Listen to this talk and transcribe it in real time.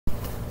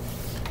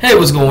Hey,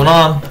 what's going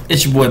on?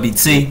 It's your boy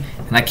BT,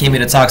 and I came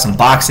here to talk some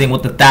boxing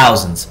with the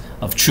thousands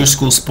of True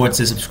School Sports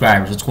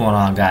subscribers. What's going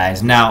on,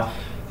 guys? Now,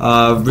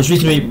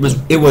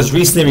 it was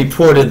recently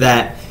reported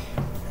that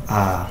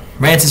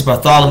Rances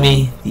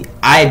Barthelemy, the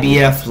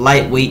IBF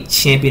lightweight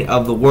champion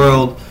of the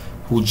world,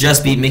 who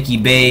just beat Mickey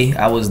Bay.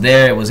 I was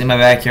there. It was in my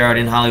backyard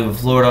in Hollywood,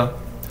 Florida.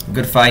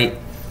 Good fight.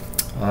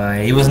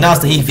 He was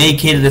announced that he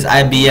vacated his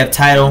IBF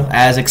title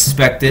as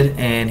expected,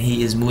 and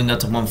he is moving up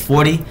to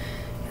 140.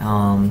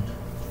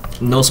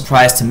 No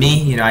surprise to me.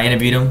 You know, I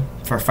interviewed him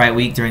for fight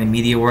week during the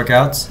media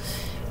workouts,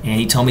 and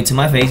he told me to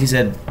my face, he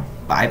said,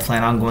 I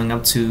plan on going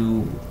up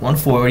to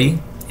 140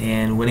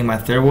 and winning my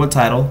third world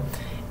title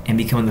and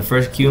becoming the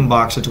first Cuban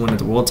boxer to win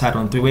the world title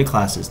in 3-weight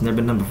classes. Never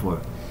been done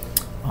before.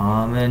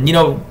 And, you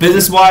know,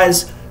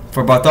 business-wise,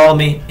 for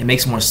Barthelemy, it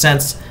makes more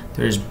sense.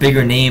 There's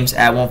bigger names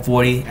at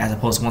 140 as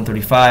opposed to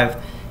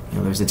 135. You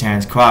know, there's the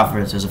Terrence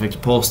Crawfords, there's the Victor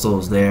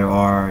Postals, there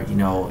are, you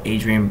know,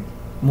 Adrian,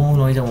 well,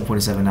 no, he's at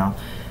 147 now.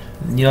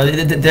 You know,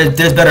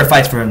 there's better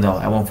fights for him, though,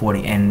 at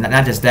 140. And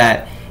not just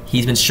that,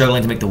 he's been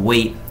struggling to make the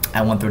weight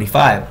at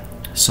 135.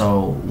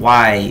 So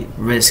why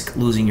risk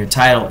losing your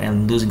title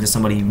and losing to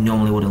somebody you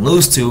normally wouldn't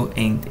lose to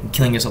and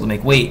killing yourself to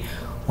make weight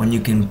when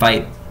you can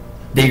fight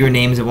bigger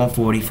names at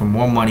 140 for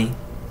more money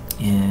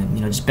and,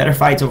 you know, just better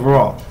fights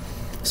overall.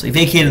 So he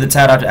vacated the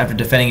title after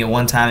defending it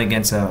one time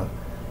against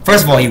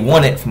first of all, he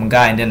won it from a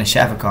guy, Dennis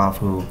Shafikov,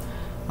 who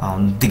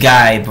the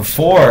guy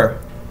before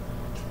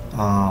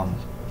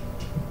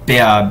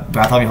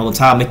Barthelemy hold the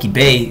title, Mickey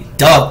Bay,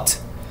 ducked,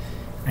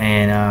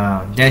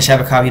 and Dennis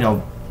Shafikov, you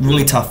know,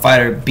 really tough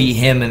fighter, beat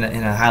him in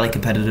a highly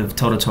competitive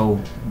toe-to-toe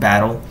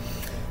battle.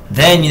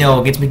 Then, you know,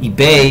 against Mickey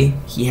Bay,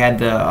 he had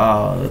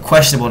the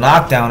questionable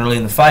knockdown early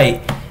in the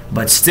fight,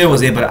 but still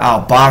was able to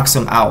outbox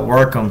him,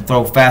 outwork him,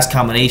 throw fast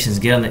combinations,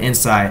 get on the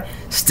inside,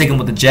 stick him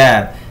with the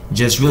jab,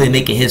 just really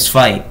make it his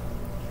fight.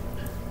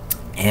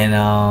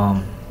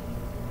 And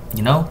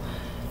you know,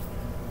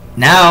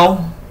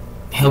 now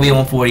he'll be at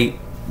 140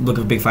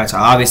 looking for big fights. So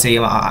obviously,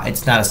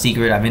 it's not a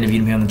secret. I've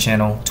interviewed him on the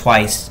channel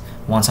twice,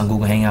 once on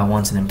Google Hangout,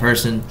 once and in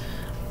person.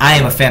 I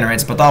am a fan of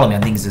Rances Barthelemy. I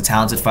think he's a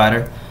talented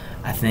fighter.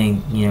 I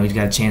think, you know, he's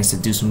got a chance to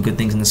do some good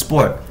things in the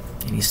sport.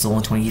 And he's still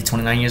only he's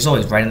 29 years old.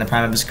 He's right in the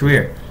prime of his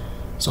career.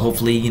 So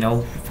hopefully, you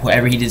know,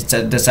 whoever he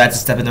decides to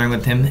step in the ring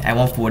with him at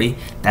 140,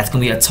 that's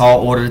going to be a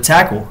tall order to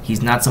tackle.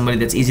 He's not somebody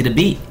that's easy to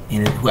beat.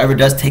 And whoever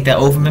does take that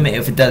over from him,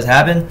 if it does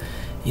happen,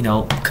 you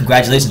know,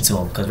 congratulations to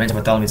him, because Rances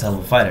Barthelemy is a hell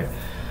of a fighter.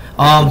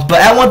 But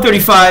at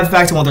 135,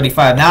 back to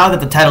 135, now that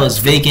the title is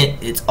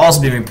vacant, it's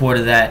also been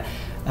reported that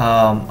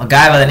a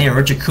guy by the name of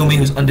Richard Kumi,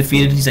 who's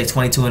undefeated, he's like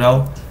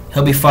 22-0,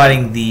 he'll be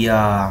fighting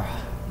the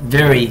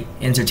very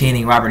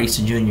entertaining Robert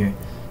Easter Jr.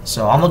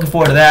 So I'm looking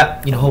forward to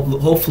that. You know,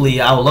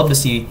 hopefully, I would love to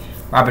see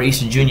Robert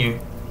Easter Jr.,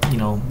 you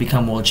know,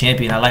 become world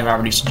champion. I like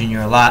Robert Easter Jr.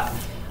 a lot.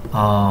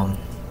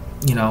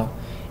 You know,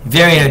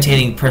 very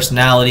entertaining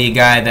personality, a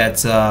guy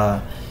that's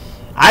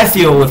I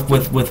feel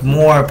with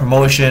more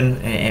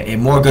promotion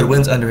and more good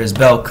wins under his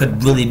belt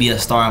could really be a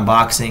star in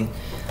boxing.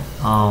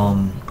 You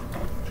know,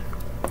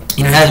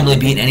 hasn't really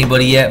beaten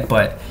anybody yet,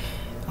 but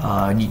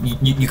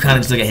you kind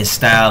of just look at his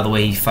style, the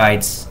way he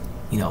fights.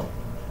 You know,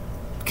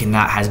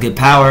 has good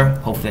power.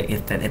 Hopefully,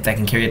 if that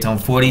can carry it to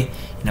 140, you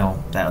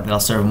know, that'll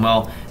serve him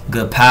well.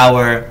 Good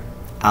power,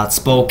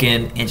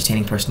 outspoken,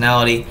 entertaining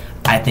personality.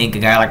 I think a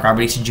guy like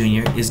Robert Easter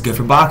Jr. is good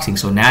for boxing,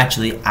 so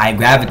naturally I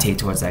gravitate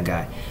towards that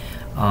guy.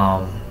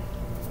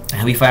 And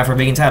he'll be fighting for a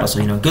vacant title.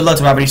 So, you know, good luck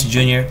to Robert Easter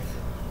Jr.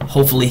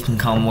 Hopefully he can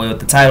come away with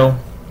the title.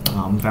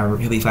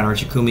 He'll be fighting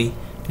Richard Kumi in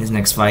his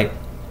next fight.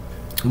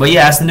 But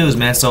yeah, that's the news,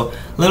 man. So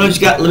let me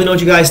know what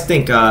you guys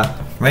think.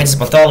 Rances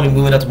Barthelemy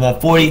moving up to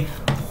 140.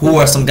 Who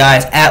are some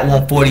guys at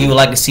 140 you would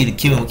like to see the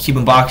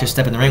Cuban boxer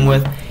step in the ring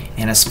with?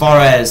 And as far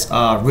as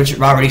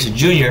Robert Easter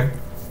Jr.,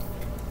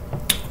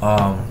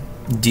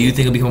 do you think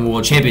he'll become a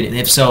world champion? And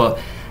if so,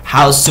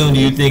 how long do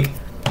you think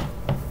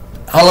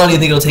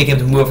it'll take him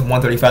to move up from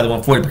 135 to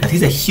 140? Because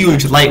he's a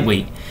huge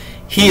lightweight.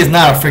 He is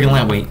not a freaking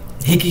lightweight.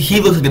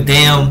 He looks like a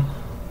damn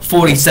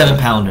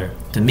 47-pounder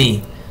to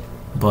me.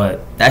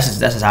 But that's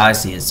just how I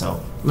see it.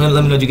 So let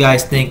me know what you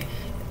guys think.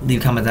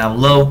 Leave a comment down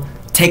below.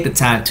 Take the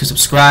time to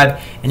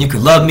subscribe, and you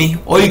can love me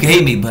or you can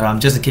hate me, but I'm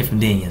just a kid from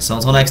Dania. So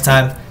until next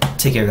time,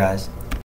 take care, guys.